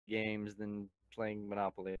games than playing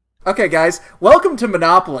Monopoly. Okay, guys, welcome to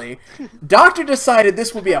Monopoly. Doctor decided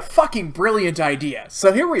this would be a fucking brilliant idea.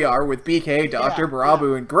 So here we are with BK, Doctor,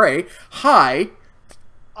 Barabu, and Gray. Hi.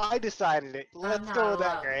 I decided it. Let's go with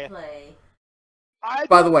that, Gray.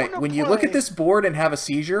 By the way, when you look at this board and have a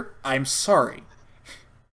seizure, I'm sorry.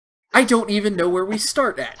 I don't even know where we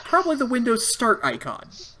start at. Probably the Windows Start icon.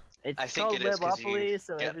 It's called Webopoly,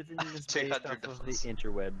 so everything is based off of the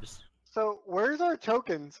interwebs. So, where's our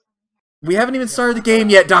tokens? We haven't even started the game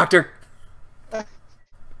yet, Doctor.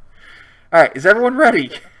 Alright, is everyone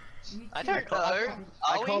ready? I don't know.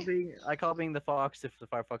 I call being the fox if the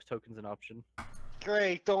Firefox token's an option.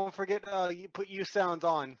 Great, don't forget you put U sounds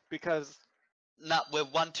on, because... No, we're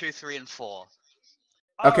 1, 2, 3, and 4.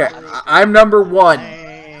 Okay, I'm number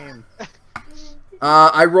 1.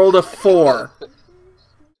 I rolled a 4.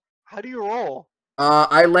 How do you roll?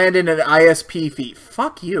 I landed an ISP fee.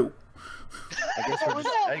 Fuck you. I guess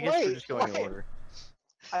we're just going in order.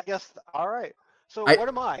 I guess, alright. So, what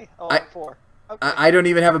am I? Oh, I'm 4. Okay. I don't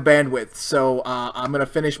even have a bandwidth, so I'm gonna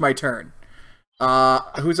finish my turn.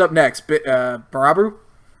 Who's up next? Barabu?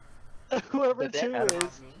 Whoever 2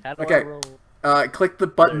 is. Okay. Click the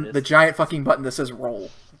button, the giant fucking button that says roll.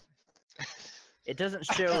 It doesn't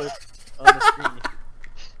show it on the screen.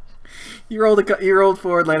 You rolled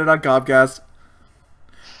forward, landed on Comcast.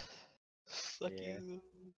 Fuck you.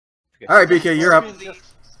 Alright, BK, you're up.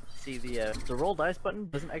 See, the roll dice button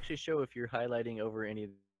doesn't actually show if you're highlighting over any of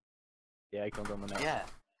the icons on the map.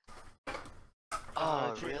 Yeah.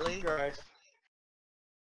 Oh, really?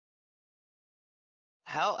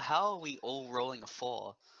 How are we all rolling a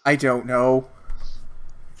 4? I don't know.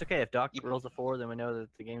 It's okay, if Doc rolls a 4, then we know that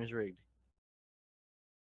the game is rigged.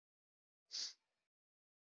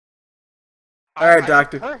 Alright,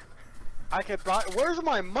 Doctor. I could buy. Where's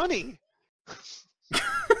my money?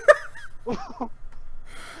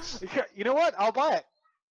 You know what? I'll buy it.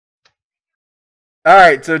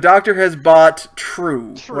 Alright, so Doctor has bought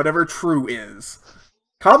True, whatever True is.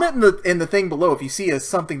 Comment in the thing below if you see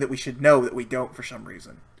something that we should know that we don't for some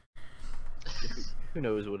reason. Who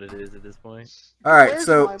knows what it is at this point? Alright,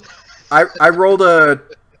 so I rolled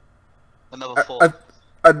Another 4.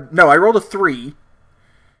 No, I rolled a 3.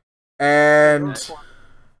 And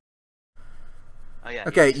Oh, yeah,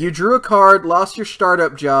 okay, you drew a card, lost your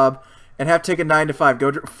startup job, and have to take a 9 to 5.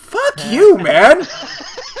 Go. Fuck you, man.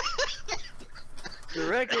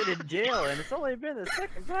 Directly to jail, and it's only been the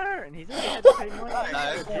second turn. He's only had to pay money.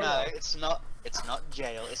 No, it's not. It's not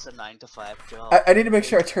jail. It's a 9 to 5 job. I need to make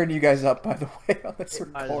sure I turn you guys up, by the way, on this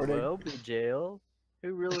recording. Might as well be jail.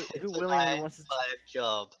 Who willingly wants to? 9 to 5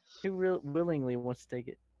 job. Who willingly wants to take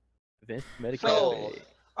it? Vince, Medicare. So,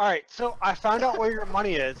 alright, so I found out where your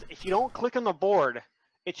money is. If you don't click on the board,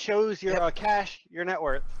 it shows your cash, your net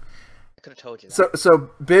worth. I could have told you that.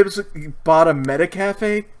 So Bibbs bought a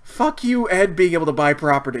Metacafe? Fuck you, Ed, being able to buy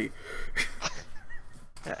property.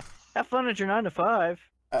 Have fun at your 9 to 5.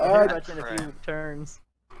 Uh, Much in a few turns.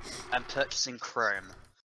 I'm purchasing Chrome.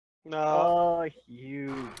 No. Oh,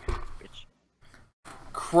 you bitch.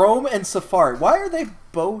 Chrome and Safari. Why are they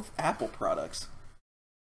both Apple products?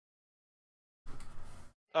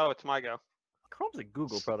 Oh, it's my go. Chrome's a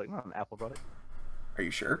Google product, not an Apple product. Are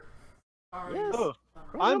you sure? Yes. Oh,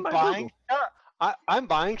 Chrome's I'm owned by buying. Google. I'm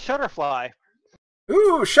buying Shutterfly.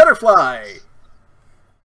 Ooh, Shutterfly!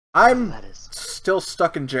 I'm That is. still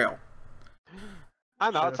stuck in jail.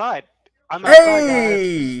 I'm outside. I'm outside, guys.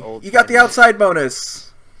 Hey! You got the outside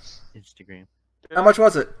bonus. Instagram. How much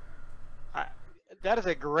was it? That is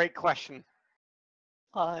a great question.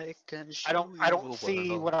 I can show I don't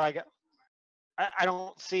see what I got. I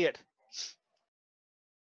don't see it.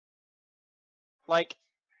 Like,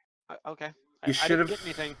 okay. You I should didn't have. get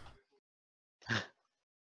anything.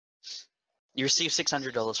 You received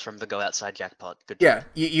 $600 from the Go Outside jackpot. Good Yeah, job.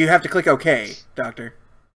 you have to click OK, Doctor.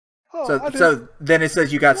 Oh, So then it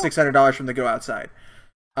says you got $600 from the Go Outside.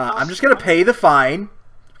 I'm just gonna pay the fine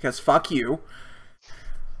because fuck you.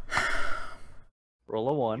 Roll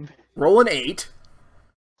a 1. Roll an 8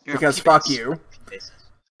 because fuck you,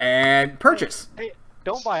 and purchase. Hey,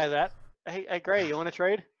 don't buy that. Hey, Gray, you want to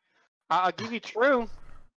trade? I'll give you True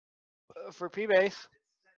for P-Base.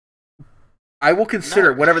 I will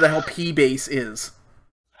consider whatever the hell P-Base is.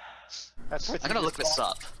 That's what I'm gonna look this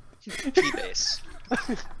up. P-Base.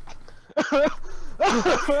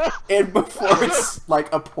 And before it's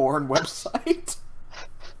like a porn website.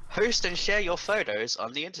 Host and share your photos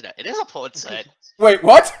on the internet. It is a porn site. Wait,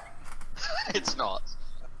 what? It's not.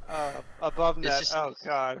 Above It's net. just- Oh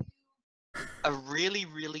god. A really,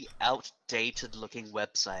 really outdated looking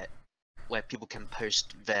website where people can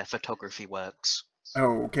post their photography works.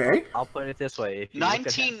 Okay. I'll put it this way: if you look at-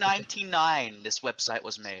 1999, this website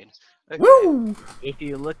was made. Okay. Woo! if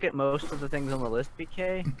you look at most of the things on the list,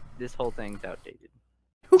 BK, this whole thing's outdated.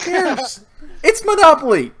 Who cares? It's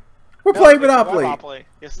Monopoly. We're No, playing it's Monopoly. Webopoly.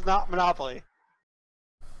 This is not Monopoly.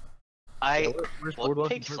 I Where's want Boardwalk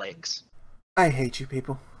pig and Purple? flakes. I hate you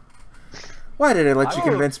people. Why did I let you Oh.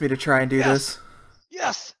 convince me to try and do Yes. this?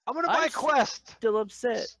 Yes, I'm gonna buy I'm Quest. Still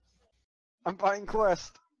upset. I'm buying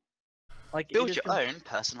Quest. Like it Build is, your own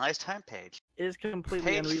personalized homepage. it is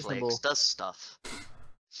completely Page unreasonable. flakes does stuff.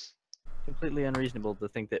 Completely unreasonable to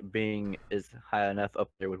think that Bing is high enough up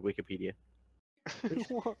there with Wikipedia. At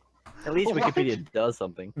least What? Wikipedia does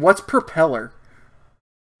something. What's propeller?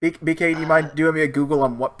 BK, do you mind doing me a Google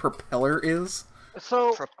on what propeller is?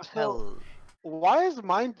 So Propel. why is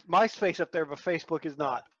MySpace up there but Facebook is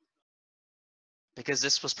not? Because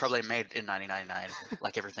this was probably made in 1999,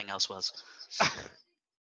 like everything else was.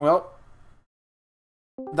 Well,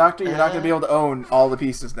 Doctor, you're not going to be able to own all the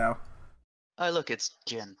pieces now. Oh look, it's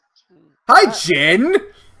Jen. Hi, Jen!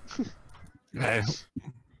 Hey,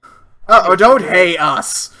 Uh-oh, don't hey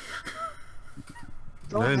us!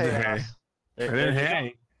 Don't I didn't hate say hey. us. I didn't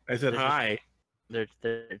hey. I said they're hi.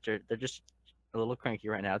 They're just a little cranky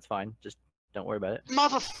right now. It's fine. Just don't worry about it.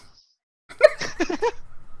 Mother.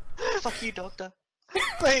 Fuck you, doctor.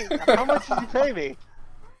 Wait, how much did you pay me?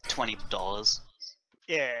 $20.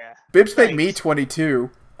 Yeah. Bibbs paid me Thanks. 22.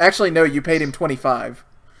 Actually, no, you paid him 25.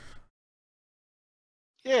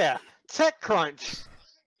 Yeah. TechCrunch.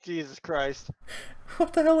 Jesus Christ.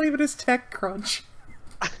 What the hell even is TechCrunch?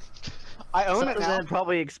 I own Some it of now. them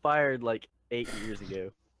probably expired like 8 years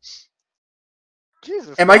ago.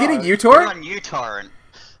 Jesus. Am I getting God. You're uTorrent? on uTorrent.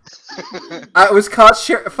 I was caught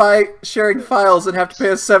sharing files and have to pay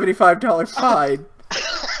a $75 fine.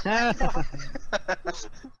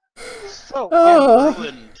 So, Oh.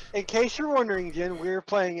 Ruined. in case you're wondering, Jen, we're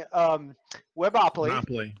playing Webopoly.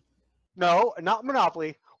 Monopoly. No, not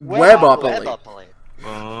Monopoly. Webopoly. Webopoly.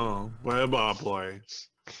 Oh, Webopoly.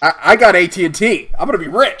 I got AT&T. I'm gonna be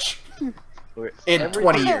rich We're, in every-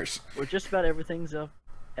 20 years. We're just about everything's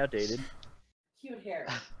outdated. Cute hair.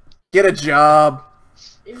 Get a job.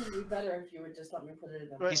 It would be better if you would just let me put it in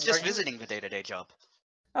the. Wait, He's are just you- visiting the day-to-day job.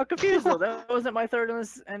 I'm confused though. That wasn't my third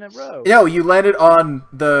in a row. No, you landed on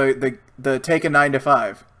the take a 9 to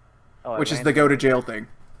 5, Oh, I which is landed the go to on- jail thing.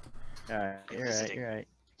 Alright, you're right. Visiting. You're right.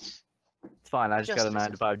 It's fine. I just got a Just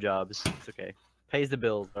 9 to 5 job. It's okay. Pays the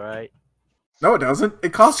bills. All right. No, it doesn't.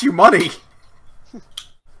 It costs you money.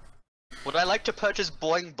 Would I like to purchase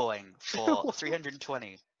Boing Boing for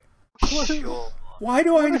 320? Sure. Why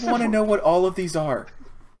do I want to know what all of these are?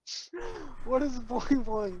 What is Boing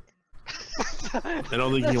Boing? I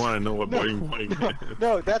don't think you want to know what Boing Boing is.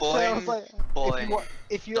 No, that Boing, sounds like boing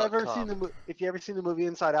if you dot ever com. seen if you ever seen the movie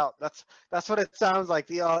Inside Out, that's what it sounds like.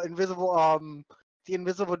 The invisible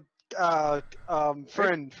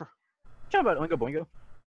friend. Talk about Oingo Boingo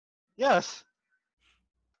Yes.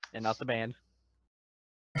 and not the band.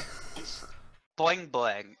 Boing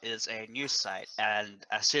Boing is a news site, and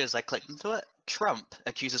as soon as I click into it, Trump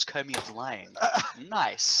accuses Comey of lying.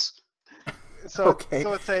 Nice. So Okay.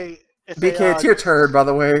 so it's BK, it's your turn, by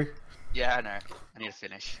the way. Yeah, I know. I need to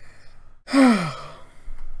finish.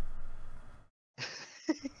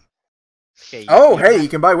 Okay. Oh, hey, you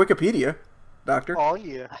can buy Wikipedia, Doctor. Oh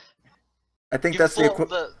yeah. I think You've that's the bought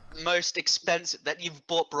the most expensive that you've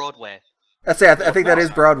bought Broadway. That's it. I think that is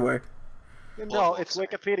Broadway. No, it's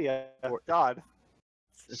Wikipedia. God.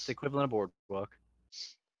 It's the equivalent of Boardwalk.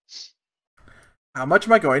 How much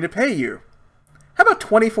am I going to pay you? How about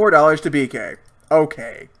 $24 to BK?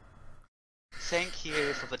 Okay. Thank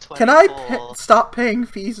you for the 24. Can I stop paying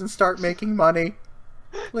fees and start making money?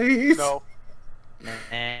 Please? No. Nah.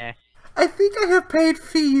 I think I have paid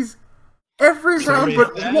fees every Show round me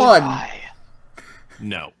but that. one. Why?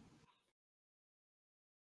 No.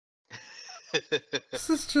 This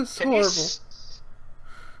is just Can you horrible.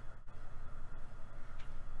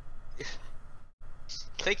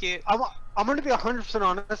 Thank you. I'm gonna be 100%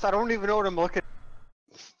 honest. I don't even know what I'm looking.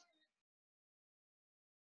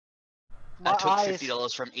 I took eyes-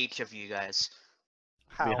 $50 from each of you guys.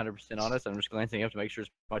 To be How? 100% honest, I'm just glancing up to make sure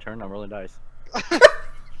it's my turn. I'm rolling dice.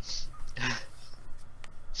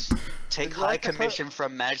 Take Would you high like to put- commission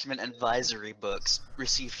from management advisory books.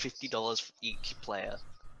 Receive $50 for each player.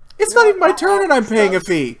 It's not even my turn and I'm paying a Stop.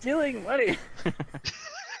 fee. Stealing money.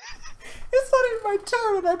 It's not even my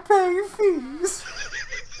turn and I'm paying fees.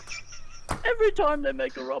 Every time they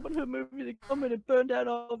make a Robin Hood movie, they come in and burn down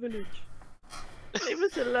our village. Leave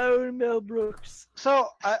us alone, Mel Brooks. So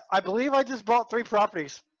I believe I just bought 3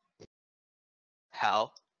 properties.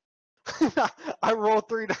 How? I rolled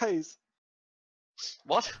 3 dice.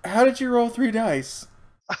 What? How did you roll 3 dice?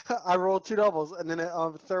 I rolled 2 doubles, and then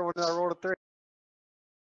the third one I rolled a 3.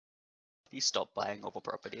 You stop buying Webopoly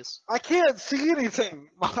properties. I can't see anything.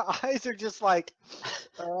 My eyes are just like.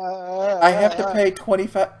 I have to pay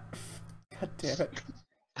 25. God damn it!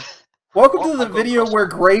 Welcome Oh, to the I'm going video cross- where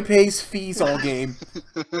Gray pays fees all game.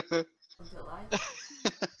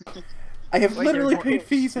 I have Wait, literally there's paid one-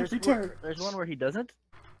 fees there's every one- turn. There's one where he doesn't.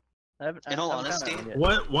 In all I haven't found honesty, that one yet.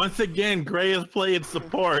 What? Once again, Gray is playing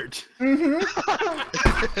support. Mm-hmm.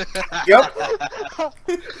 Yep.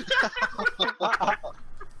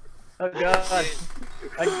 Oh god!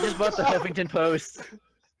 I just bought the Huffington Post.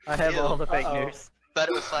 I have all the fake news.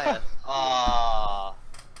 Better with fire.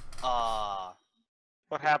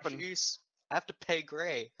 What happened? Jeez. I have to pay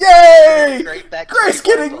Gray. Yay! Gray back Gray's $25.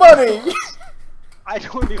 getting money! I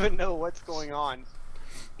don't even know what's going on.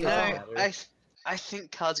 You Doesn't know, matter. I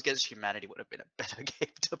think Cards Against Humanity would have been a better game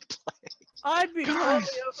to play. I'd be totally Guys!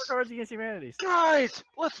 up for Cards Against Humanities. Guys,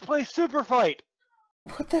 let's play Super Fight.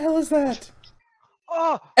 What the hell is that?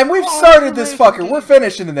 Oh, And we've oh, started it's this an fucker. amazing We're game.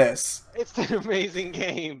 finishing this. It's an amazing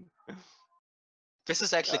game. This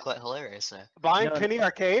is actually quite hilarious, though. Buying No, no. Penny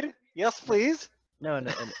Arcade? Yes, please. No, an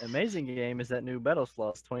amazing game is that new Battle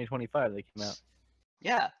Slots 2025 that came out.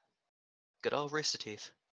 Yeah. Good old Rooster Teeth.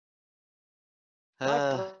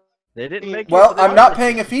 They didn't make. Well, it, but I'm they not did.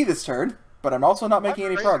 paying a fee this turn, but I'm also not making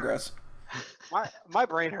any progress. My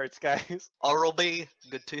brain hurts, guys. Oral-B,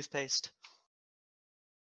 good toothpaste.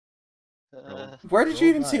 Where did you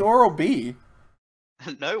even see Oral-B?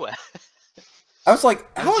 Nowhere. I was like,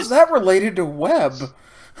 how is that related to web?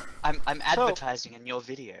 I'm advertising in your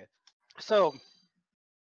video. So,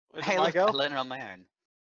 is Hey, it my look, go? I learned it on my own.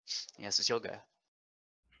 Yes, it's your go.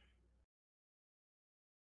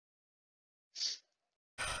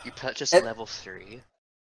 You purchased It- level 3.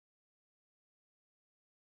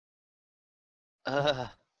 How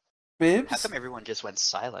Bibs? come everyone just went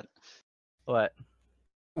silent? What?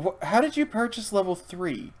 How did you purchase level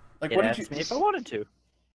 3? Like, It what did asked you... me if I wanted to.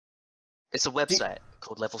 It's a website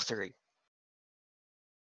called Level 3.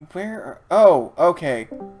 Where? Oh, okay.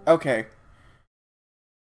 Okay.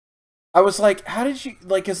 I was like, how did you...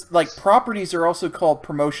 Like, 'cause, like, properties are also called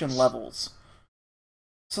promotion levels.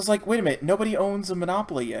 So I was like, wait a minute, nobody owns a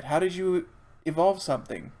monopoly yet. How did you evolve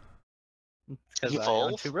something? Because I own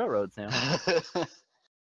Evolve? 2 railroads now.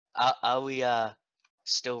 Are we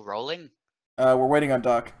still rolling? We're waiting on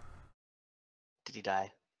Doc. Did he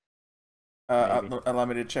die? Maybe. Allow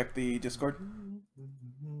me to check the Discord.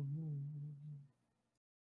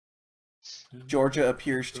 Georgia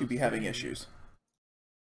appears to be having issues.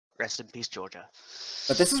 Rest in peace, Georgia.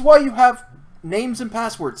 But this is why you have names and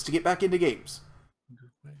passwords to get back into games.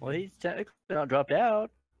 Well, he's technically not dropped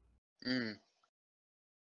out. Mm.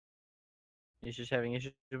 He's just having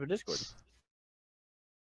issues with Discord.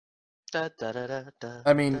 Da, da, da, da, da,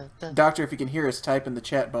 I mean, da, da. Doctor, if you can hear us, type in the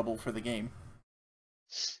chat bubble for the game.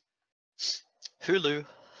 Hulu.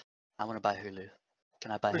 I want to buy Hulu.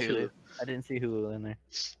 Can I buy Where's Hulu? I didn't see Hulu in there.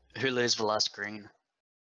 Hulu's the last green.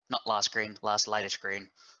 Not last green, last lightish green.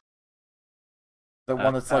 The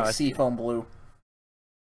one that's like I see. seafoam blue.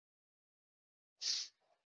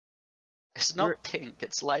 It's not You're- pink,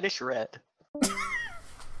 it's lightish red.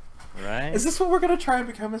 Right? Is this what we're gonna try and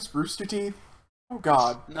become as Rooster Teeth? Oh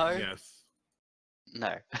god. No. Yes.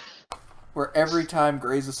 No. Where every time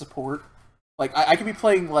Gray's a support. Like, I could be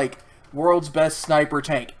playing, like, world's best sniper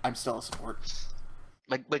tank. I'm still a support.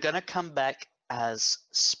 Like, we're gonna come back as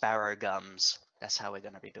Sparrow Gums. That's how we're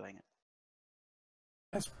gonna be doing it.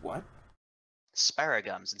 As what? Sparrow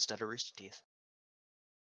Gums instead of Rooster Teeth.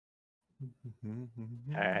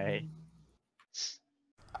 Alright.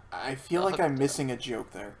 I feel like I'm missing a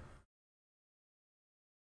joke there.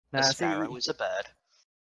 Nah, A see, sparrow is a bird.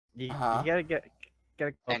 you Uh-huh. gotta gotta come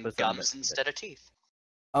up And with something gums that- instead of teeth.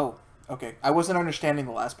 Oh, okay. I wasn't understanding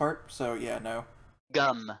the last part, so yeah, no.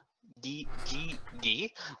 Gum. Gee?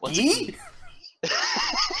 What's a Gee? gee?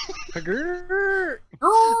 Grrr.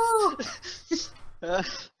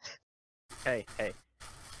 Grrr! Hey,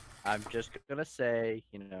 I'm just gonna say,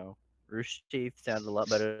 Rooster Teeth sounds a lot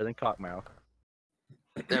better than Cockmouth.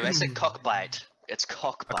 No, I said cockbite. It's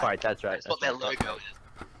cockbite. Cockbite, that's right. That's what their right, logo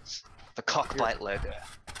is. The cockbite logo.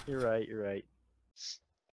 You're right.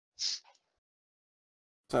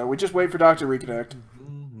 So we just wait for Doc to reconnect.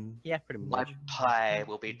 Yeah, pretty My much. pie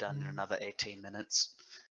will be done in another 18 minutes.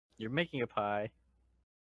 You're making a pie.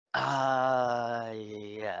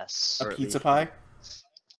 Yes. A Or at pizza least- pie?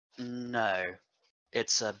 No.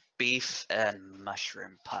 It's a beef and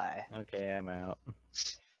mushroom pie. Okay, I'm out.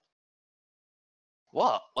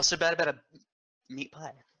 What? What's so bad about a meat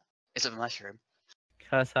pie? It's a mushroom.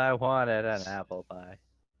 Because I wanted an apple pie.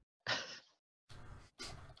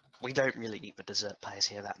 We don't really eat the dessert pies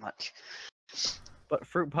here that much. But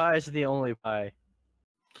fruit pie is the only pie.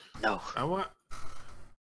 No.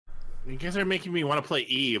 You guys are making me want to play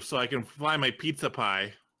Eve so I can fly my pizza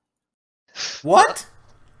pie. What?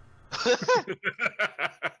 I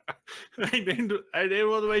named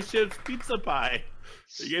one of my ships Pizza Pie.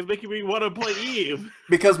 You guys making me want to play Eve.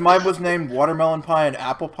 Because mine was named watermelon pie and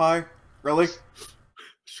apple pie? Really?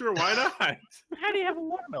 Sure, why not? How do you have a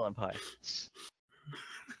watermelon pie?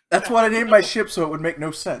 That's what I named my ship, so it would make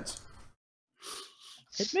no sense.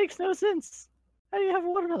 It makes no sense. How do you have a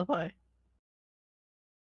watermelon pie?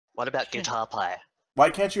 What about guitar pie? Why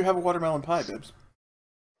can't you have a watermelon pie, Bibbs?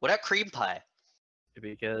 What about cream pie?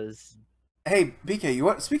 Because... Hey,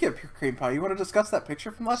 BK, speaking of cream pie, you want to discuss that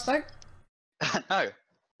picture from last night? No.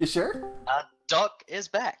 You sure? Doc is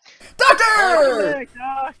back. Doctor!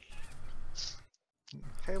 Doc!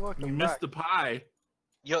 Hey, look, You I'm missed back. the pie.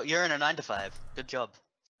 You're in a 9 to 5. Good job.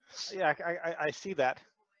 Yeah, I see that.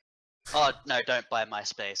 Oh no, don't buy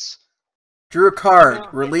MySpace. Drew a card. No,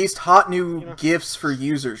 Released hot new you know- gifts for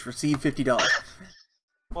users. Received $50.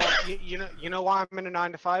 Well, you know why I'm in a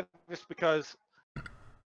 9 to 5? Just because.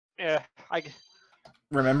 Yeah,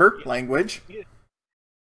 Remember? Language.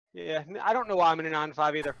 yeah, I don't know why I'm in a 9 to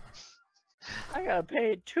 5 either. I gotta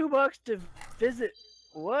pay $2 to visit...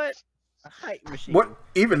 What? A height machine. What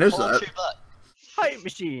even is Hold that? your butt. Height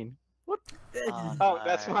machine. What? Oh, Oh,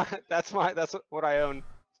 no. that's what I own.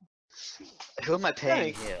 Who am I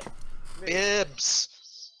paying Thanks. here?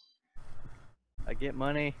 Bibbs. I get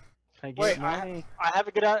money. I get Wait, money. I have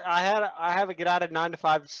a get out. I have a get out of 9 to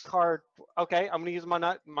 5 card. Okay, I'm gonna use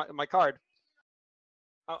my card.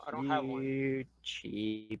 Oh, I don't have one. You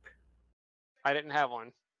cheap. I didn't have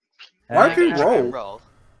one. Why'd you Ah, roll?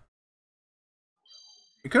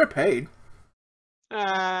 You could have paid.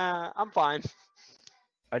 I'm fine.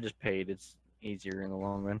 I just paid. It's easier in the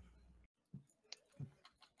long run.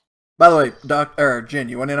 By the way, Jin,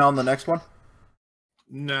 you went in on the next one?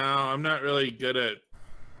 No, I'm not really good at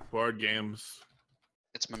board games.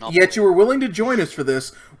 It's Monopoly. Yet you were willing to join us for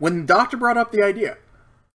this when the doctor brought up the idea.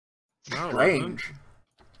 No, it wasn't. Strange.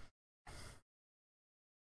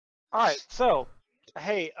 All right, so,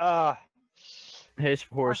 hey, Hey, it's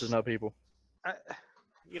for horses, not people.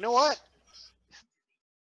 you know what?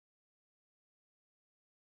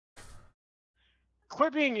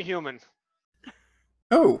 Quit being a human,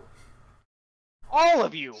 Oh. all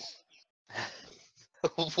of you.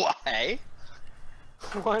 Why?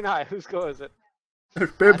 Why not? Whose go is it?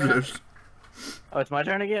 There's Bibbs. Oh, it's my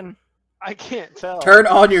turn again? I can't tell. Turn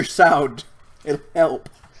on your sound. It'll help.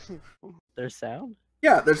 There's sound?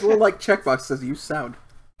 Yeah, there's a little like checkbox that says use sound.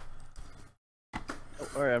 Oh,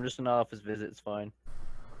 alright, I'm just an office visit. It's fine.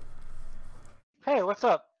 Hey, what's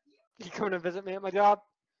up? You coming to visit me at my job?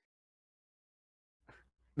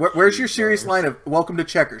 Where's your serious line of welcome to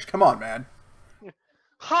Checkers? Come on, man.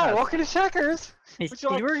 Hi, Yes. welcome to Checkers. He's Would you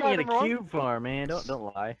like to working try at a them on? cube farm, man. Don't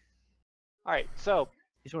lie. All right, so,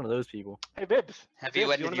 He's one of those people. hey, Bibbs. Have you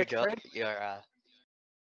Bibbs, ended wanna your make a job? trade? Your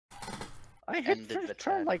I hit Ended the the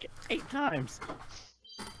turn turn. like 8 times.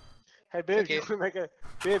 Hey, Bibbs, Okay. you want to make a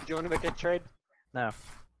Bibbs? You want to make a trade? No,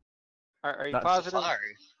 Are you Not positive?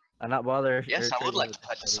 Safari. I'm not bothered. Yes, I would like to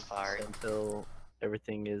purchase Safari Safari. until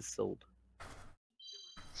everything is sold.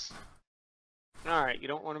 All right, you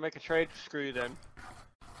don't want to make a trade? Screw you then.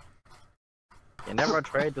 You never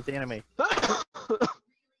trade with the enemy.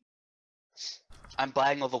 I'm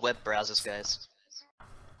buying all the web browsers, guys.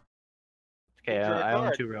 Okay, Enjoy I own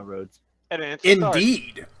card. 2 railroads. And it's start.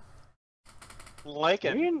 Indeed.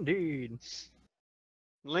 Lincoln. Indeed.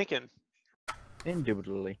 Lincoln.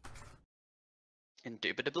 Indubitably.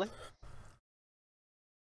 Indubitably.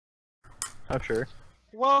 Oh, sure.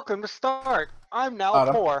 Welcome to Start. I'm now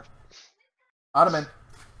Autumn. 4. Ottoman,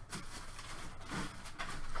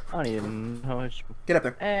 I don't even know how much. get up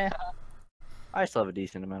there. I still have a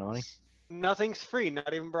decent amount of money. Nothing's free,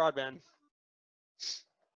 not even broadband.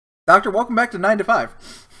 Doctor, welcome back to 9 to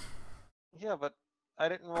 5. Yeah, but I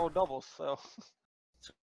didn't roll doubles, so.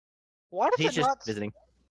 Why does He's it just not? visiting.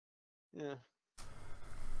 Yeah.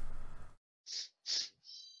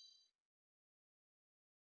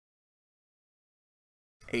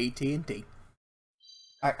 AT&T.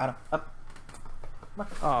 Alright, Otto, up.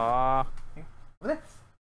 Aww. Over there.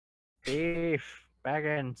 Beef.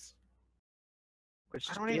 Baggins. Which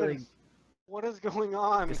I don't even. What is going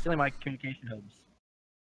on? You're stealing my communication hubs.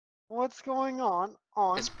 What's going on?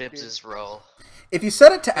 On It's Bibbs's role. If you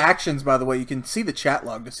set it to actions, by the way, you can see the chat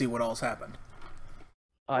log to see what all's happened.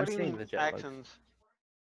 Oh, I'm What do you seeing mean the chat log. actions?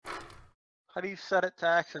 How do you set it to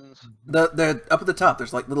actions? The up at the top,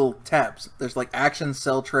 there's like little tabs. There's like action,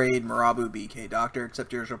 sell, trade, Marabu, BK, doctor.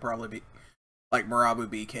 Except yours will probably be like Marabu,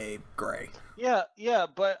 BK, gray. Yeah,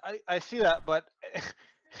 but I see that, but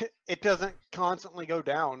it doesn't constantly go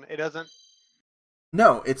down. It doesn't.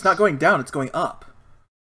 No, it's not going down. It's going up.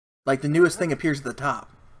 Like the newest thing appears at the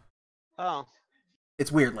top. Oh.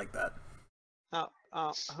 It's weird like that.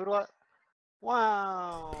 Who do I?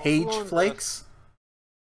 Wow. Page who owns Flakes.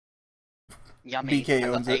 Yummy. BK I got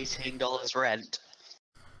owns it. $18 rent.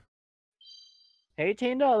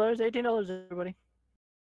 $18, everybody.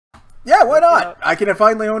 Yeah, why not? I can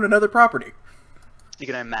finally own another property. You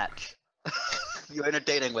can own Match. You own a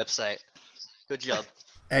dating website. Good job.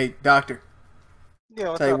 Hey, doctor. this? Yeah.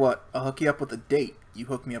 What's Tell you up? what, I'll hook you up with a date. You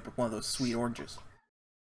hook me up with one of those sweet oranges.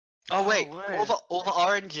 Oh wait, way. all the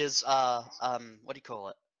oranges are what do you call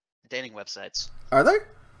it? Dating websites. Are they?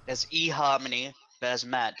 There's eHarmony, there's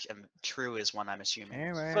Match, and True is one I'm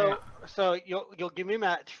assuming. So you'll give me a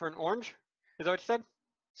match for an orange? Is that what you said?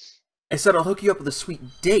 I said I'll hook you up with a sweet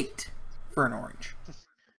date for an orange.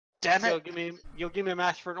 Damn So it! you'll give me a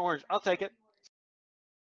match for an orange. I'll take it.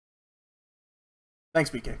 Thanks,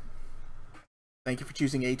 BK. Thank you for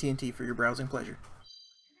choosing AT&T for your browsing pleasure.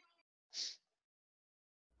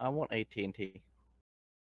 I want AT&T.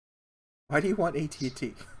 Why do you want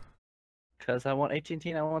AT&T? Because I want AT&T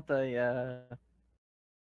and I want the,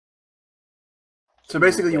 So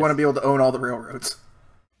basically, you want to be able to own all the railroads.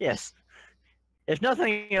 Yes. If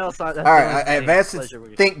nothing else, that's All right, I advanced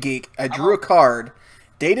to Think Geek. I drew a card.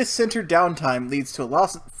 Data center downtime leads to a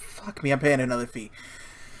loss. Fuck me, I'm paying another fee.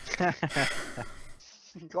 Go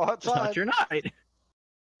It's not outside. your night.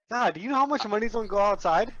 God, do you know how much money's gonna go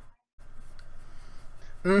outside?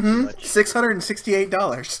 Mm-hmm.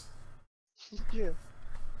 $668. Yeah.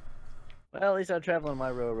 Well, at least I'm traveling my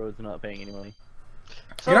railroads and not paying any money.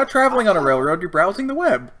 You're not traveling on a railroad. You're browsing the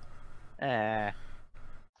web. Ah.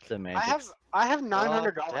 Semantics. I have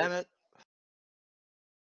 $900. Damn it!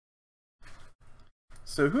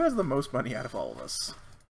 So who has the most money out of all of us?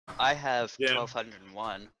 I have Yeah.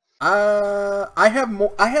 1201. I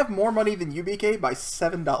have more money than you, BK, by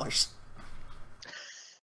 $7.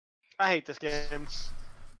 I hate this game.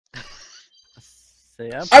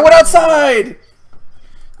 See, I'm I went outside!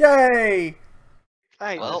 Yay!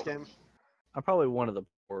 I hate Well. this game. I'm probably one of the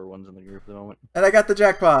poorer ones in the group at the moment. And I got the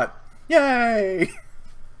jackpot. Yay!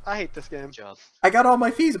 I hate this game. Good job. I got all my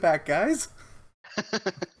fees back, guys.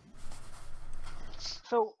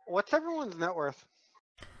 So, what's everyone's net worth?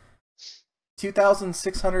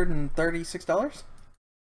 $2,636?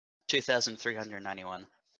 2,391.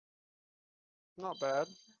 Not bad.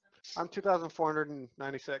 I'm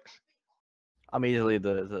 2,496. I'm easily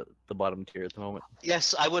the bottom tier at the moment.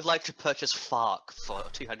 Yes, I would like to purchase Fark for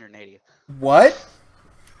 280. What?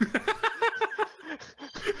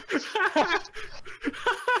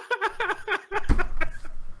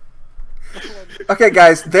 Okay,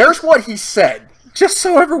 guys, there's what he said. Just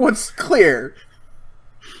so everyone's clear.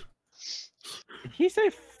 Did he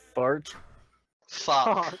say fart?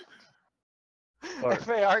 Fark. Fart.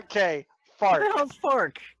 F-A-R-K. What Fart. the hell's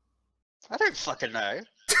fark? I don't fucking know.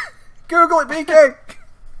 Google it, BK!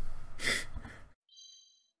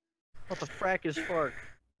 What the frack is fark?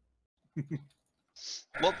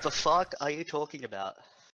 What the fuck are you talking about?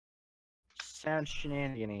 Sounds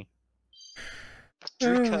shenanigan-y.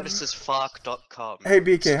 Drew Curtis is Fark.com. Hey,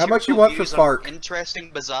 BK, how much you Satirical want for views on Fark?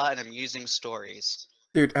 Interesting, bizarre, and amusing stories.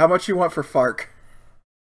 Dude, how much you want for Fark?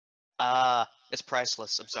 It's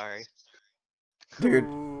priceless, I'm sorry. Dude,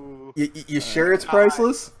 Ooh. you sure it's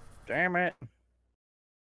priceless? Damn it.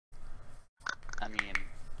 I mean,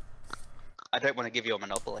 I don't want to give you a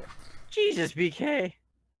monopoly. Jesus, BK.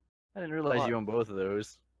 I didn't realize What? you own both of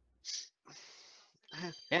those.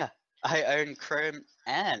 Yeah, I own Chrome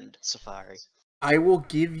and Safari. I will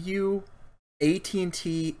give you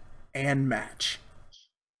AT&T and Match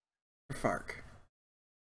for Fark.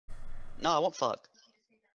 No, I want Fark.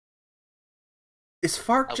 Is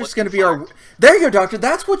Fark I just want going to be our... Fark. There you go, Doctor.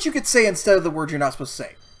 That's what you could say instead of the word you're not supposed to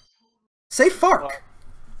say. Say Fark.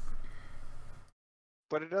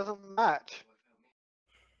 But it doesn't match.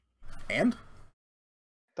 And?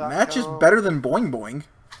 Dot Match is com. better than Boing Boing.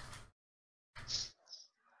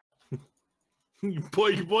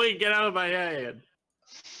 Boy, get out of my head.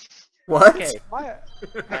 What? Okay, My,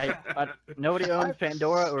 nobody owns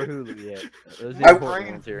Pandora or Hulu yet. Those are the I- important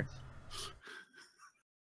ones here.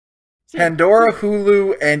 See, Pandora,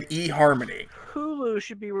 Hulu, and eHarmony. Hulu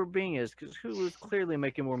should be where Bing is, because Hulu's clearly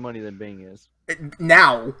making more money than Bing is.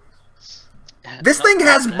 Now. This Not thing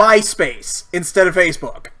has that. MySpace instead of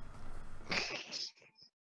Facebook.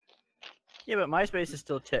 Yeah, but MySpace is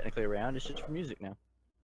still technically around. It's just for music now.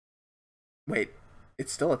 Wait,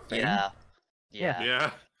 it's still a thing? Yeah. Yeah. Yeah.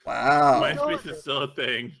 Yeah. Wow. MySpace is still a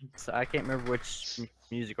thing. So I can't remember which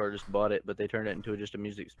music artist bought it, but they turned it into just a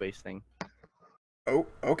music space thing. Oh,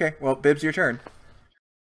 okay. Well, Bibbs, your turn.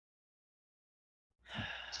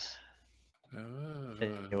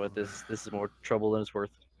 You know what? This is more trouble than it's worth.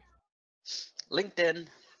 LinkedIn.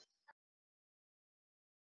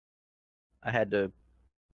 I had to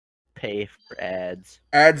pay for ads.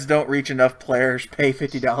 Ads don't reach enough players. Pay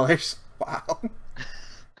 $50. Wow.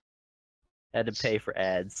 I had to pay for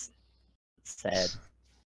ads. It's sad.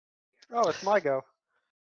 Oh, it's my go.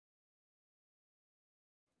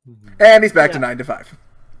 And he's back to Yeah. 9 to 5.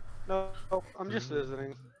 No, I'm just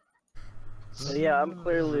visiting. So yeah, I'm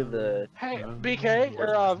clearly the. Hey, BK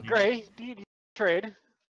or Gray, do you trade?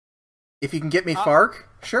 If you can get me Fark,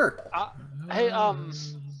 sure. Hey,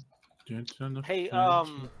 BK,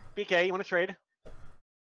 you want to trade?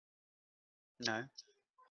 No.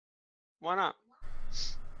 Why not?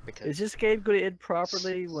 Because Is this game going to end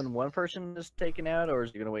properly when one person is taken out, or is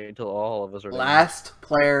it going to wait until all of us are? Last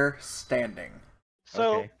player standing.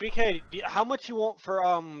 So, Okay. BK, how much you want for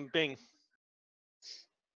Bing?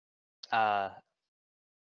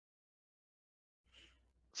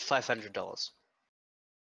 $500.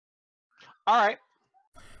 All right,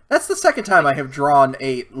 That's the second time I have drawn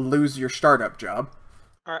a lose your startup job.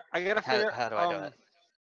 all right. I gotta figure. How do I do it?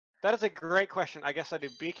 That is a great question. I guess I do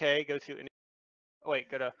BK. Go to. Oh, wait,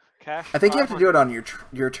 go to cash. I think you have to do it on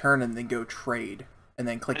your turn and then go trade and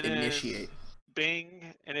then click And then initiate.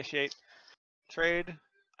 Bing, initiate, trade.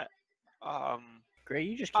 Gray,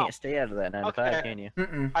 you just can't stay out of that 9 to 5, okay. can you?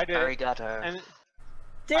 Mm-mm. I did it. Arigato. And I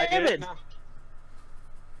Damn did it! now.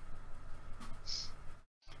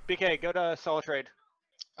 BK, go to solo trade.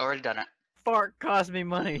 Already done it. Fart cost me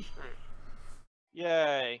money.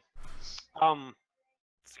 Yay.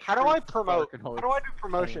 How do I promote? How do I do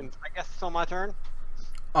promotions? I guess it's on my turn.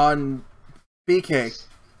 On BK.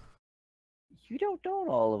 You don't own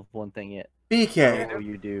all of one thing yet. BK. Oh,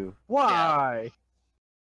 you do. Why?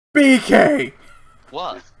 BK!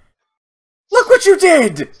 What? Look what you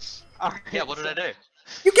did! Alright, Yeah, what did I do?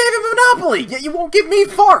 You gave him Monopoly, yet you won't give me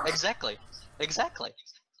Fark! Exactly. Exactly.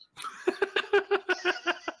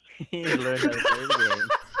 He learned how to play the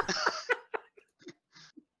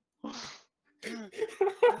game.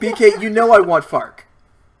 BK, you know I want Fark.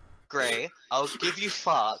 Gray, I'll give you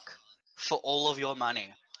fuck for all of your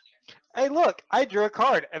money. Hey, look! I drew a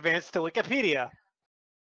card. Advance to Wikipedia.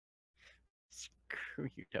 Screw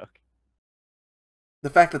you, Duck. The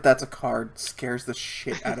fact that that's a card scares the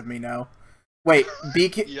shit out of me now. Wait,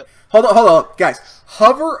 BK... Yep. Hold on, guys.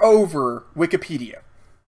 Hover over Wikipedia.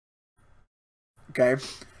 Okay?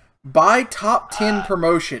 Buy top 10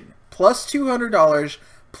 promotion, plus $200,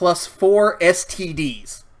 plus 4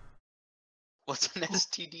 STDs. What's an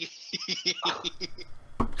STD?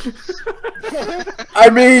 I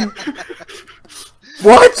mean...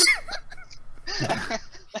 What?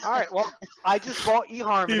 Alright, well, I just bought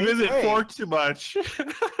eHarmony. You visit Hey. Fork too much.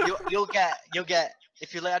 you'll get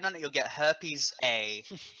if you land on it, you'll get herpes A,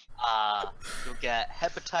 you'll get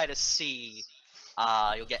hepatitis C,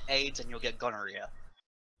 you'll get AIDS, and you'll get gonorrhea.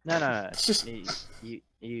 No. It's just... You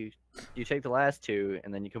take the last two,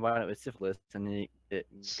 and then you combine it with syphilis, and then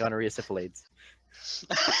gonorrhea syphilades.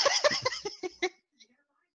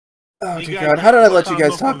 Oh, You dear guys God. How did I let you sound guys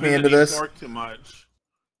like talk we're me into visiting this? Fork too much.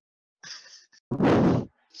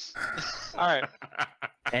 Alright,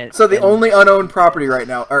 And, So the and- only unowned property right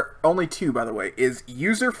now, or only two, by the way, is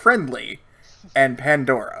User Friendly and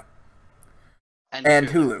Pandora. And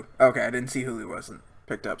Hulu. Okay, I didn't see Hulu wasn't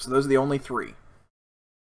picked up. So those are the only three.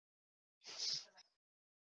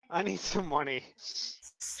 I need some money.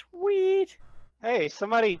 Sweet. Hey,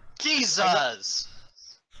 somebody. Jesus!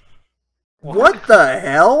 What the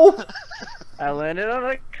hell? I landed on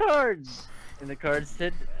a card, and the card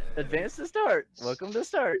said, "Advance to start. Welcome to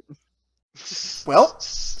start." Well,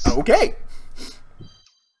 okay.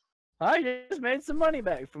 I just made some money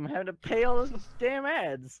back from having to pay all those damn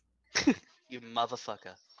ads. You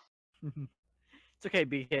motherfucker. It's okay,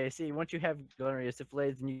 BK. See, once you have gonorrhea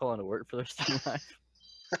syphilades, then you go on to work for the rest of your life.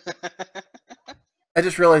 I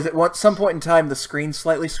just realized at some point in time the screen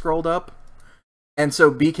slightly scrolled up, and so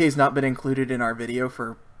BK's not been included in our video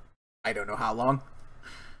for I don't know how long.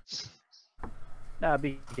 Nah,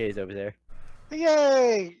 BK's over there.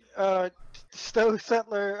 Yay! Stove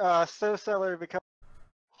Settler become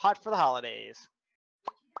hot for the holidays.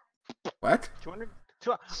 What? 200?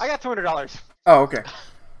 I got $200. Oh, okay.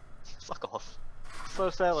 Fuck off.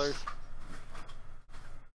 Stove Settlers.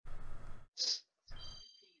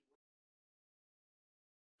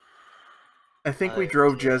 I think we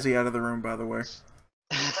drove Jezzy out of the room, by the way.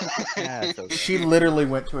 That's okay. She literally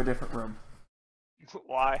went to a different room.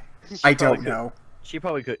 Why? I don't know. She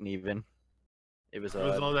probably couldn't even. It was It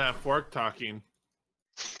was all that fork talking.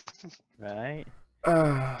 right.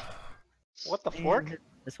 What the fork?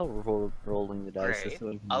 This whole rolling the dice is Great.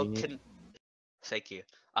 so I'll inconvenient. Thank you.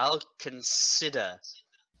 I'll consider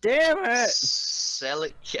Damn it!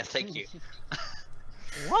 selling. Yeah, thank you.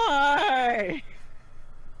 Why?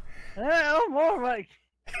 Oh, more like.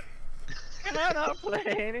 Can I not play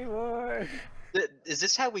anymore? Is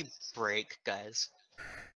this how we break, guys?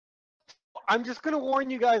 I'm just gonna warn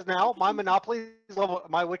you guys now. My Monopoly is level.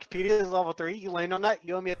 My Wikipedia is level 3. You land on that,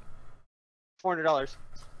 you owe me $400.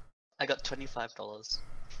 I got $25.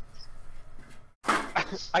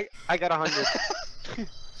 I got 100.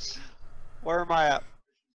 Where am I at?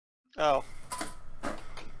 Oh.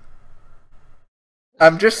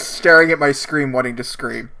 I'm just staring at my screen wanting to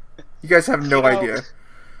scream. You guys have no idea.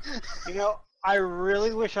 You know, I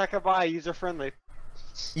really wish I could buy user-friendly.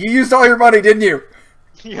 You used all your money, didn't you?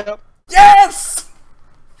 Yep. Yes!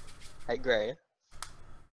 Hey, Gray.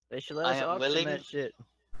 They should let I us am auction willing- that shit.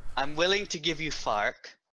 I'm willing to give you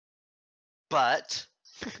Fark, but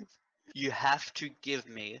you have to give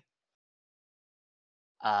me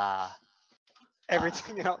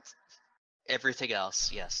Everything else. everything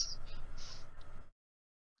else. Yes.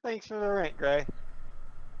 Thanks for the rent, Gray.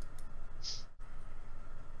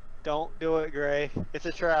 Don't do it, Gray. It's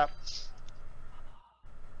a trap.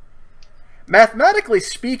 Mathematically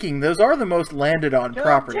speaking, those are the most landed on God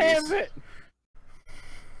properties. damn it!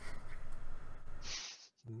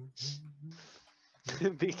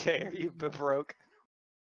 BK, are you broke?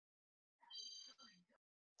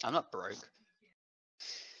 I'm not broke.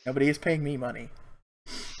 Nobody is paying me money.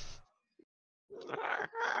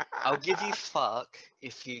 I'll give you Fark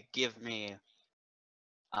if you give me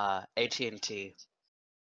AT&T.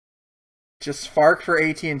 Just Fark for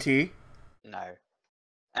AT&T? No.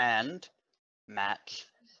 And Mac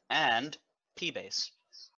and P-Base.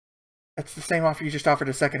 That's the same offer you just offered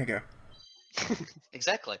a second ago.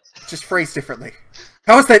 Exactly. Just phrased differently.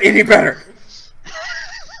 How is that any better?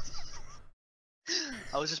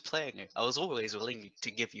 I was just playing it. I was always willing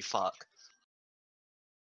to give you Fark.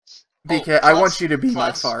 BK, I want you to be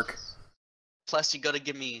my Fark. Plus, you gotta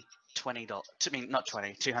give me $20. I mean, not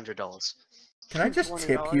 20, $200. Can I just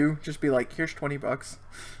tip $20? you? Just be like, here's $20.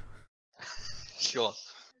 Sure.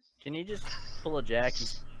 Can you just pull a jack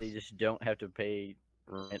and they just don't have to pay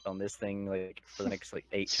rent on this thing like for the next like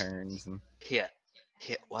 8 turns? And Here.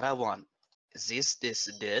 What I want is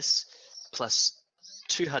this, plus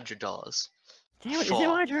 $200. damn it! Is it For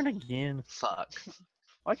my turn again? Fuck.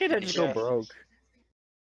 Why can't I just go Yeah. broke?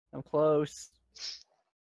 I'm close.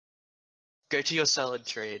 Go to your solid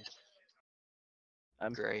trade.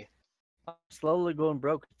 I'm Gray. slowly going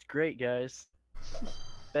broke. It's great, guys.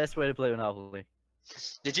 Best way to play Monopoly.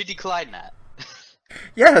 Did you decline that?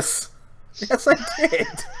 Yes! Yes, I did!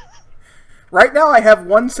 Right now I have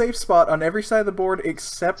one safe spot on every side of the board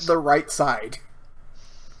except the right side.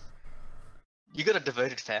 You got a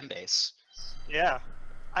devoted fan base. Yeah.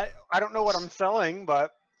 I don't know what I'm selling,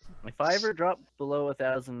 but If I ever drop below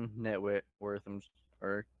 1,000 net worth,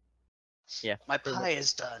 yeah. My pie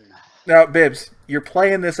is done. Now, Bibbs, you're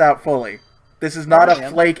playing this out fully. This is not I a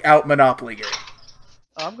am. flake out Monopoly game.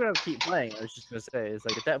 Oh, I'm gonna keep playing. I was just gonna say, it's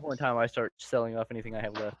like at that point in time, I start selling off anything I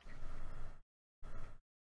have left.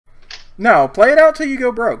 No, play it out till you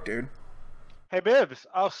go broke, dude. hey Bibbs,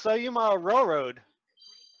 I'll sell you my railroad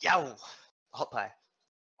Yow! Hot pie.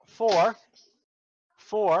 for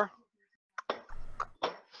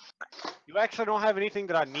you actually don't have anything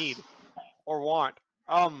that I need or want.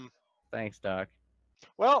 Thanks, Doc.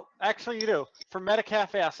 Well, actually you do. For Meta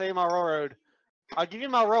Cafe, I'll sell you my railroad. I'll give you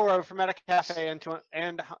my railroad for Meta Cafe and 200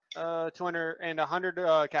 and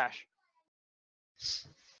 100 cash.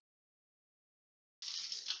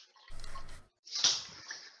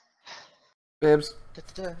 Bibbs,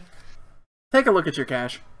 take a look at your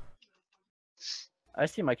cash. I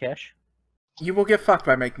see my cash. You will get fucked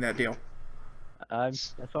by making that deal.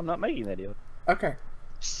 That's why I'm not making that deal. Okay.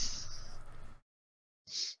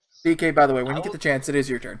 BK, by the way, when you get the chance, it is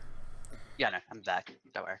your turn. Yeah, no, I'm back.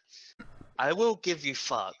 Don't worry. I will give you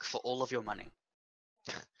Fuck for all of your money.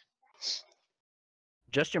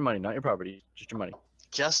 Just your money, not your property. Just your money.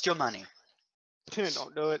 Just your money.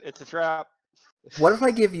 Don't do it. It's a trap. What if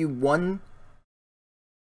I give you one...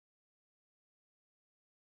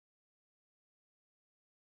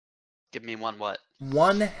 Give me one what?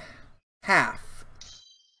 1/2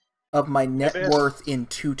 of my net Bibbs. worth in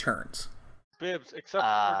 2 turns? Bibbs, accept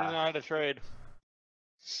or deny the trade.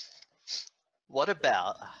 What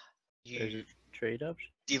about There's You a trade option.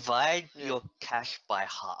 divide your cash by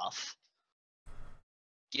half.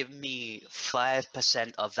 Give me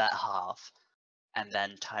 5% of that half, and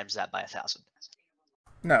then times that by 1,000.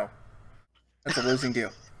 No. That's a losing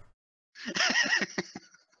deal.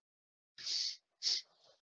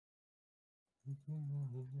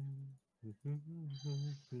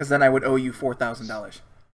 Because then I would owe you $4,000.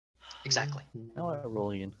 Exactly. Now I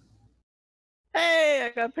roll in. Hey, I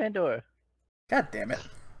got Pandora. God damn it.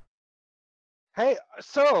 Hey,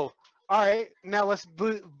 so, alright, now let's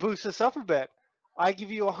boost this up a bit. I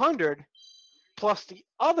give you 100 plus the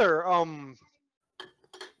other,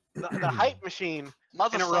 the hype machine and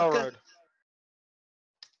a Motherfucker. railroad.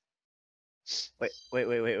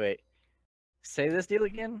 Wait. Say this deal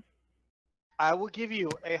again. I will give you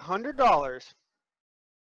 $100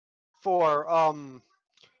 for,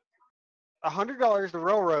 $100 the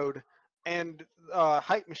railroad and,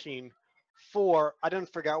 hype machine for, I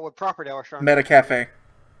didn't forget what property I was trying to Metacafe.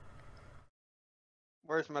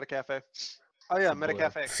 Where's Metacafe? Oh yeah, Blue.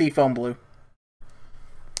 Metacafe. Seafoam Blue.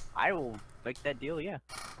 I will make that deal. Yeah.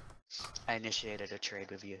 I initiated a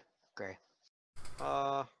trade with you, Gray.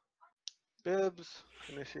 Bibs,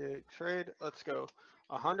 initiate trade. Let's go.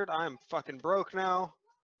 100. I am fucking broke now.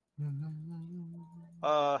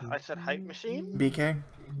 I said hype machine. BK?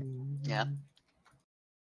 Yeah.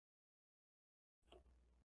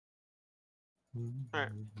 Alright.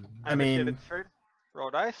 I Initiated mean- trade. Roll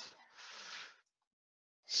dice.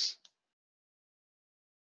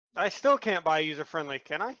 I still can't buy user friendly,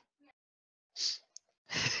 can I?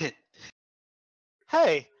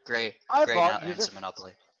 Hey, Gray I now bought owns user. a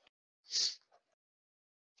monopoly.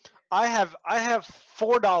 I have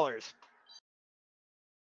 $4.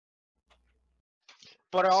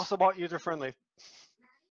 But I also bought user friendly.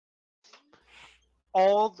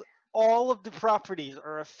 All of the properties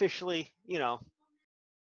are officially, you know,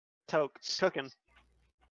 taken. I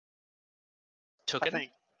Token?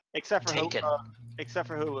 think, except for Taken.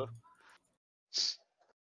 Hulu.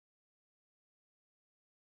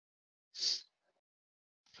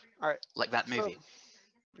 All right. Like that movie.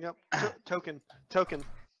 Yep. Token.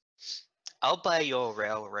 I'll buy your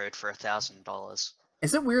railroad for $1,000.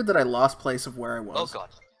 Is it weird that I lost place of where I was? Oh god.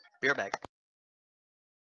 Beer bag.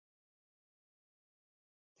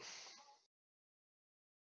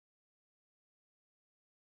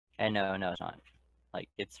 And no, it's not. Like,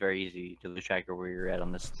 it's very easy to lose track of where you're at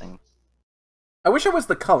on this thing. I wish I was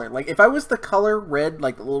the color. Like, if I was the color red,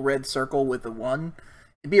 like the little red circle with the 1,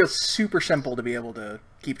 it'd be a super simple to be able to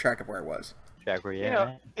keep track of where I was. Track where you're You know,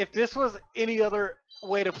 at. if this was any other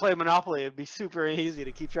way to play Monopoly, it'd be super easy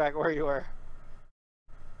to keep track of where you were.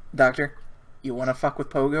 Doctor, you want to fuck with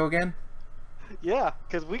Pogo again? Yeah,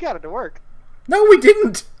 because we got it to work. No, we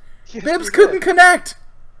didn't! Yes, Bibs we couldn't did. connect!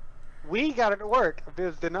 We got it to work.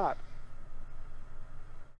 Bibs did not.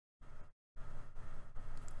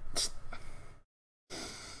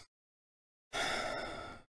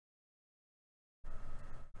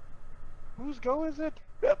 Whose go is it?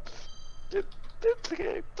 Yep. It's the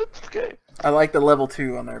game. It's the game. I like the level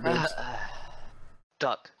 2 on there, Bibs.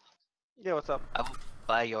 Duck, Yeah, what's up? I will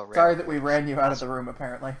buy your railroad. Sorry that we ran you out of the room,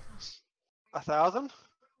 apparently. 1,000?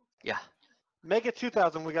 Yeah. Make it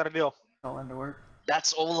 2,000. We got a deal. All into work.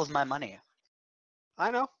 That's all of my money. I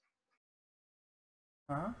know.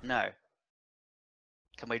 Huh? No.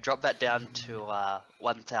 Can we drop that down to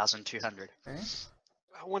 1,200? Okay.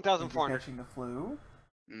 1,400. Catching the flu.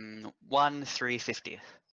 1,350.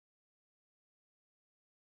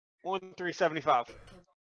 1,375.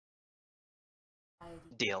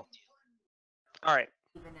 Deal. All right.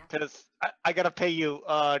 Because I gotta pay you.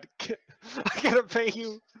 I gotta pay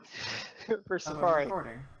you for Safari.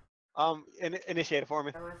 Recording. Initiate it for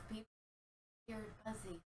me. So if people hear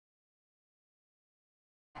buzzy,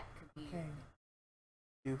 that could be. Okay.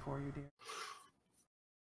 Do for you, dear.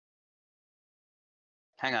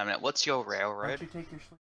 Hang on a minute. What's your Why railroad? don't you take your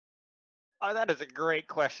sleep? Oh, that is a great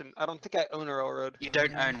question. I don't think I own a railroad. You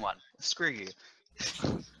don't own one. Screw you.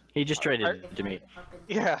 He just traded I- it to me.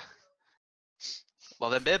 Yeah. Well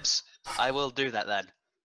then, Bibs, I will do that then.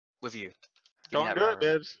 With you. Give me Don't that do it, railroad.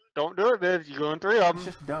 Bibs. Don't do it, Bibs. You're going 3 of It's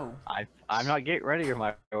them. just dough. I'm not getting ready for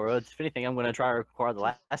my railroads. If anything, I'm gonna try to acquire the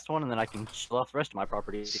last one, and then I can chill off the rest of my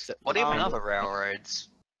properties. Except What even Um, other railroads?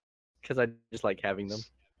 because I just like having them.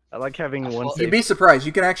 I like having one Well, safe. You'd be surprised.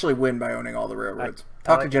 You can actually win by owning all the railroads. I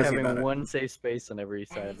Talk to like Jesse having about it. one safe space on every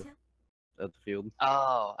side of the field.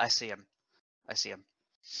 Oh, I see him. I see him.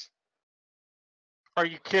 Are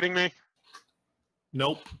you kidding me?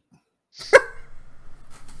 Nope.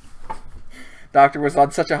 Doctor was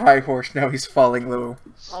on such a high horse, now he's falling low.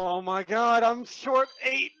 Oh my god, I'm short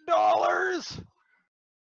 $8.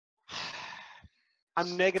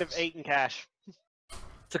 I'm -8 in cash.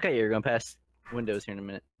 It's okay, you're gonna pass Windows here in a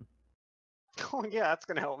minute. Oh yeah, that's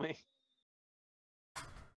gonna help me.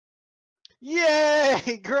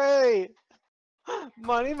 Yay! Great!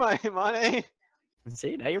 Money, money, money.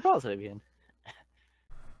 See, now you're positive again.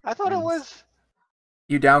 I thought it Nice. was.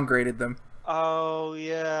 You downgraded them. Oh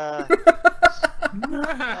yeah.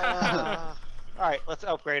 All right, let's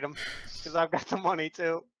upgrade them because I've got the money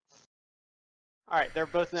too. All right, they're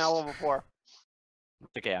both now level 4.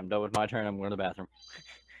 It's okay, I'm done with my turn. I'm going to the bathroom.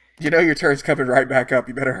 You know your turn's coming right back up.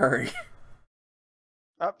 You better hurry.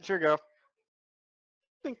 Oh, sure go.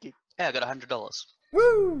 Thank you. Yeah, I got $100.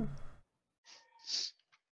 Woo!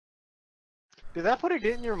 Did that put a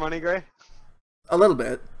dent in your money, Gray? A little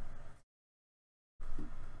bit.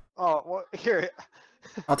 Oh, well, here.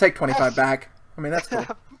 I'll take 25 back. I mean, that's cool.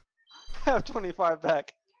 Have 25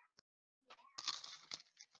 back.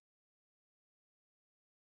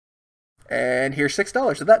 And here's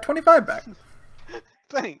 $6 of that 25 back.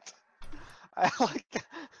 Thanks. I like.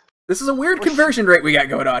 This is a weird conversion rate we got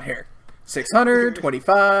going on here. 600,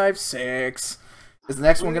 25, 6. Is the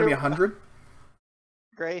next one going to be 100?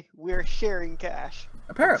 Gray, we're sharing cash.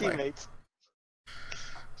 Apparently. Teammates.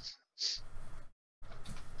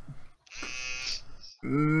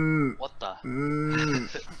 What the?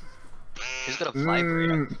 Mmm. He's got a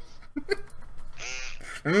vibrator.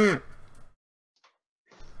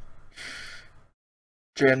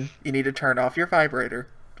 Jin, you need to turn off your vibrator.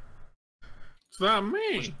 It's not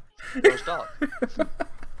me. Where's dog?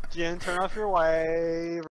 Jen, turn off your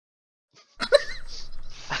wave.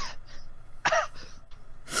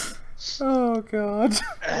 Oh god. Look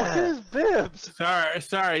at his bibs.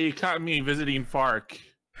 Sorry, you caught me visiting Fark.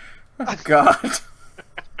 Oh god.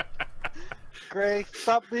 Gray,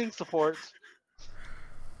 stop being support.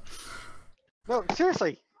 No,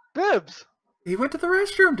 seriously, bibs. He went to the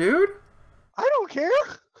restroom, dude. I don't care.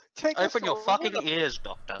 Take this Open your for a fucking ride. ears,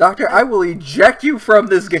 Doctor. Doctor, I will eject you from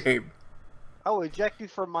this game. I will eject you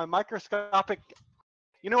from my microscopic.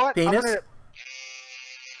 You know what? Penis? I'm gonna...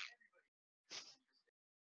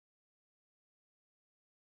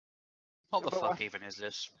 What the But fuck why- even is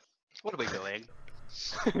this? What are we doing?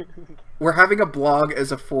 We're having a blog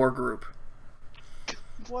as a 4 group.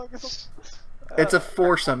 It's a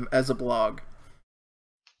foursome as a blog.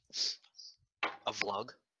 A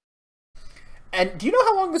vlog? And do you know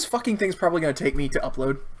how long this fucking thing's probably going to take me to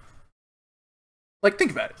upload? Like,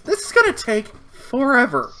 think about it. This is going to take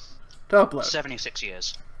forever to upload. 76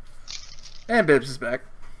 years. And Bibbs is back.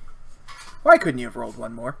 Why couldn't you have rolled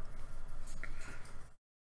one more?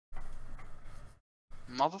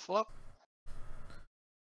 Motherfucker.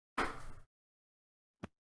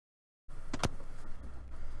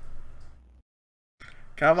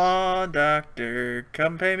 Come on, doctor.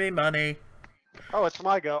 Come pay me money. Oh, it's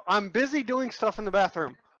my go. I'm busy doing stuff in the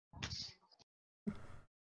bathroom.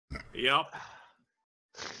 Yep.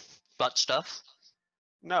 Butt stuff.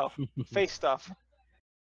 No, face stuff.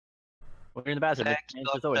 When you're in the bathroom, Thanks,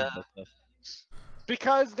 it's just always Doctor. that stuff.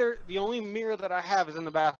 Because the only mirror that I have is in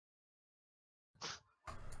the bathroom.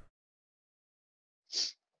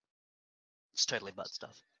 It's totally butt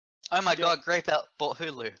stuff. Oh my god, Grape out bought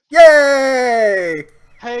Hulu. Yay!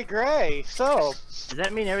 Hey, Gray. So, Does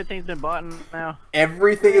that mean everything's been bought now?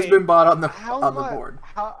 Everything has Hey, been bought on the how on the much? board.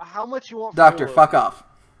 How much you want? For Doctor, Hulu? fuck off.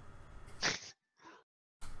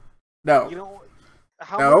 No. You know,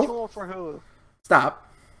 how No. much you want for Hulu?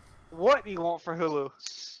 Stop. What do you want for Hulu?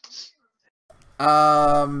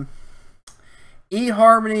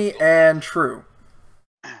 eHarmony and True.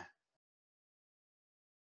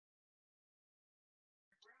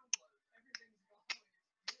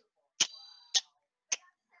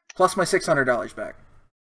 Plus my $600 back.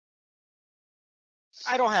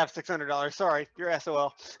 I don't have $600. Sorry, you're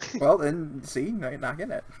SOL. Well, then, see, no, you're not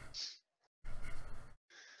getting it.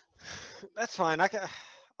 That's fine. I can.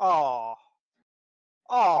 Oh.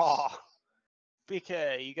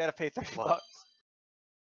 BK, you gotta pay $30. What?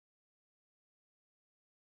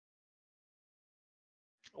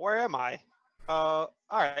 Where am I?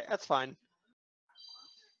 Alright, that's fine.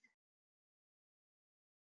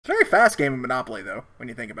 It's a very fast game of Monopoly, though, when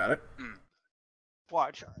you think about it.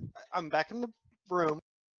 Watch. I'm back in the room.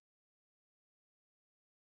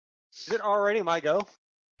 Is it already my go?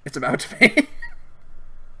 It's about to be.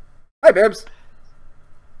 Hi, Bibbs.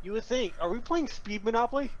 You would think. Are we playing Speed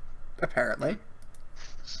Monopoly? Apparently.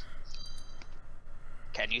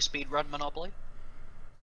 Can you speedrun Monopoly?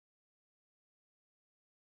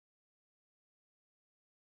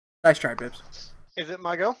 Nice try, Bibbs. Is it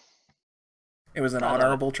my go? It was an I love it.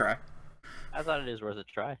 honorable try. I thought it is worth a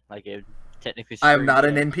try. Like, it technically. I am not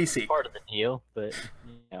an screws NPC. Part of the deal, but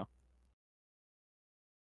you know.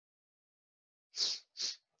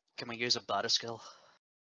 Can we use a butter skill?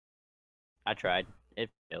 I tried.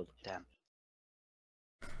 It failed. Damn.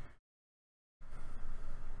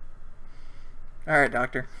 Alright,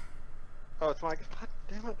 Doctor. Oh, it's my. God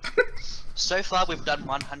damn it. So far, we've done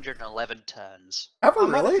 111 turns. Have we I'm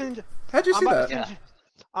about to really? send you- How'd you I'm see about that? to send you-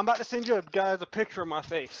 I'm about to send you guys a picture of my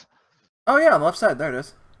face. Oh yeah, on the left side. There it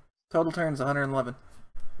is. Total turns 111. On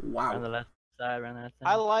the Wow. left side, around the left side.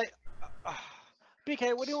 I like.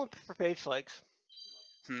 BK, what do you want for page flakes?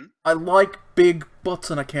 I like big butts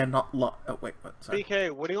and I cannot lie. Oh wait, what? Sorry.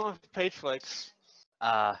 BK, what do you want for page flakes?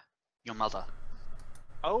 Your mother.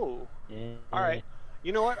 Oh, Yeah. alright.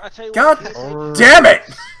 You know what? I tell you God what. damn it!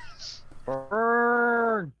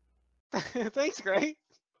 Burn! Thanks, Gray.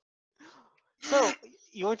 So,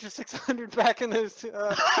 you want your 600 back in those?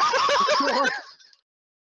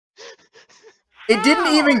 It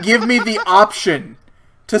didn't even give me the option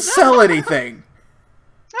to sell anything.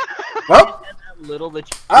 Well, Little that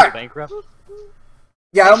you Alright. bankrupt.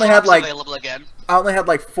 yeah, I only had Shop's like available again.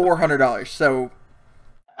 $400. So,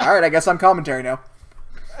 all right, I guess I'm commentary now.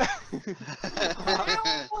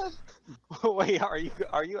 Wait, are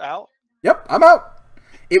you out? Yep, I'm out.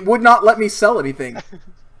 It would not let me sell anything.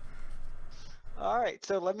 All right,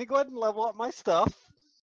 so let me go ahead and level up my stuff.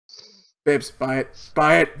 Babes, buy it.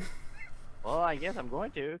 Buy it. Well, I guess I'm going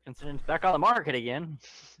to, considering it's back on the market again.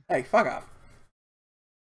 Hey, fuck off.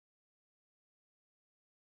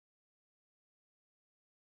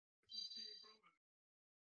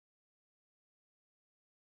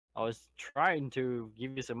 I was trying to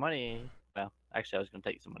give you some money. Well, actually, I was going to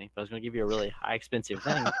take some money, but I was going to give you a really high, expensive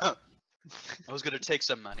thing. I was gonna take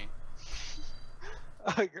some money.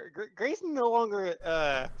 Gray's no longer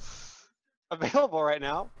available right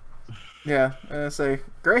now. Yeah, say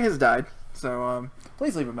Gray has died. So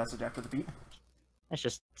please leave a message after the beep. That's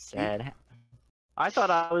just sad. I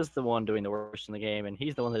thought I was the one doing the worst in the game, and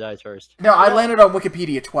he's the one that dies first. No, I landed on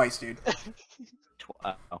Wikipedia twice, dude.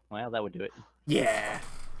 Oh, well, that would do it. Yeah.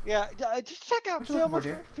 Yeah, just check out What see you how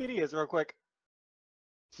looking much for, Wikipedia is real quick.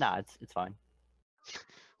 Nah, it's fine.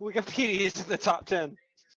 Wikipedia is in the top 10.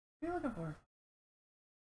 What are you looking for?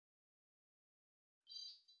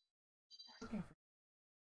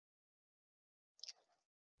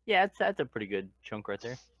 Yeah, that's a pretty good chunk right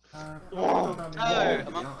there. Whoa. No,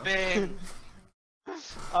 I'm a big. You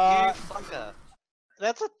Uh, fucker.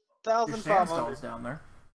 that's Your 1,500. sandstall's down there.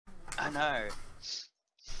 I know.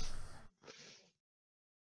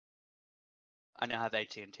 I now have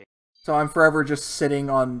AT&T. So I'm forever just sitting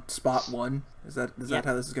on spot 1. Is that Yep.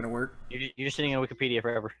 how this is gonna work? You're just sitting on Wikipedia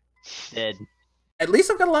forever. Dead. At least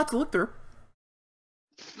I've got a lot to look through.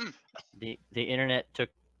 The internet took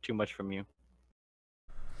too much from you.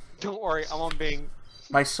 Don't worry, I'm on Bing.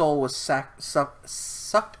 My soul was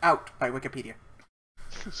sucked out by Wikipedia.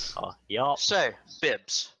 Oh, yup. So,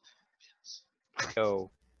 Bibs.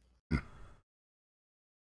 Go.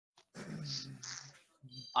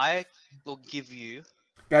 I will give you.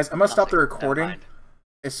 Guys, I'm gonna stop the nothing. Never recording mind.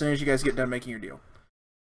 as soon as you guys get done making your deal.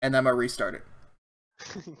 And then I'm gonna restart it.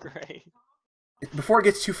 Great. Before it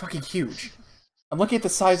gets too fucking huge. I'm looking at the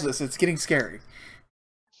size of this, it's getting scary.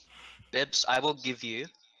 Bibs, I will give you.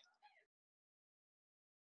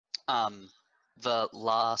 The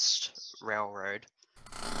last railroad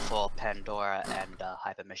for Pandora and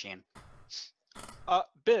Hyper Machine.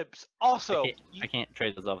 Bibs, also. I can't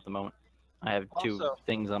trade those off at the moment. I have two Also-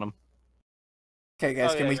 things on them. Okay,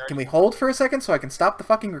 guys, Oh, can yeah, we you're can we hold for a second so I can stop the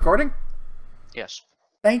fucking recording? Yes.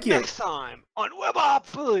 Thank you. Next time on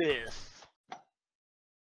Webopoly.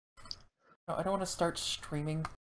 No, I don't want to start streaming